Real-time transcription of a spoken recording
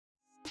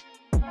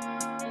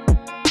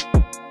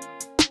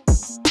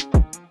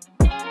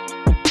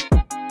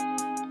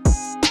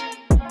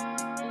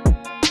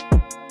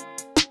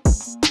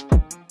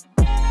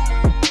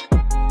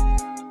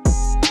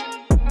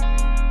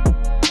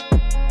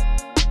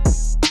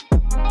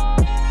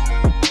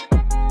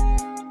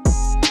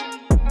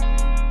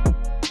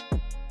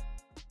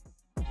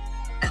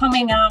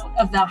Coming out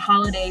of the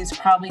holidays,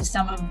 probably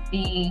some of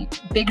the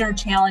bigger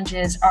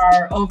challenges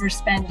are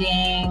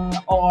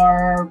overspending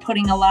or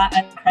putting a lot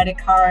on credit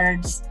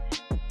cards.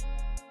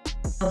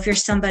 If you're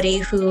somebody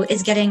who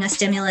is getting a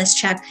stimulus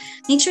check,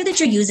 make sure that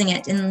you're using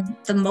it in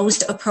the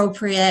most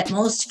appropriate,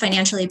 most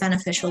financially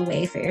beneficial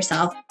way for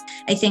yourself.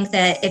 I think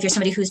that if you're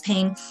somebody who's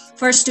paying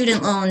for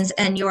student loans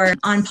and you're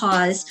on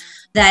pause,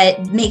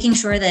 that making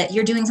sure that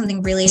you're doing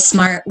something really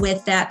smart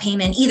with that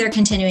payment, either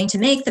continuing to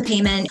make the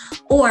payment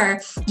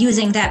or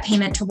using that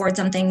payment towards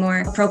something more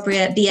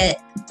appropriate, be it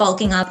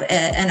bulking up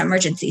an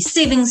emergency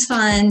savings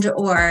fund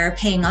or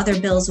paying other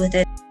bills with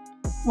it.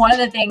 One of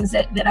the things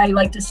that I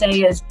like to say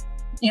is,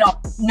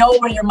 know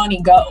where your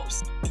money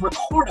goes.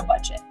 Record a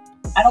budget.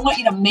 I don't want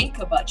you to make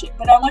a budget,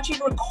 but I want you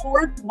to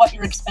record what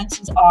your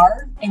expenses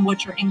are and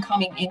what your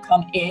incoming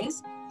income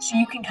is, so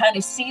you can kind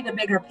of see the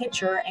bigger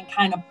picture and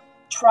kind of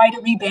try to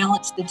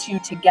rebalance the two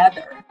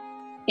together.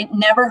 It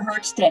never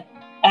hurts to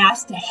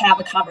ask to have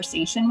a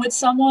conversation with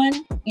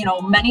someone.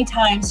 Many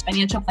times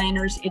financial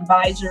planners,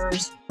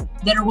 advisors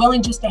that are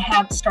willing just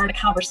to start a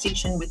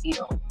conversation with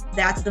you.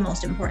 That's the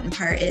most important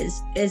part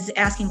is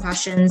asking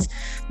questions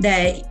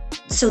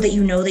so that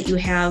you know that you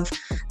have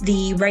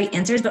the right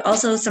answers, but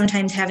also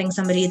sometimes having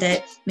somebody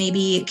that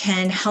maybe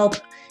can help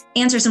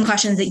answer some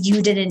questions that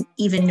you didn't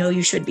even know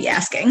you should be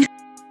asking.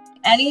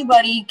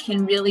 Anybody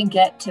can really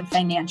get to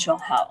financial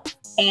health,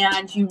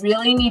 and you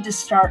really need to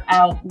start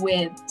out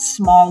with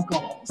small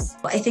goals.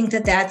 I think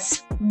that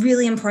that's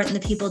really important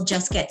that people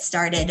just get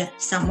started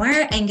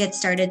somewhere and get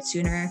started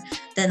sooner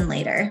than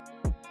later.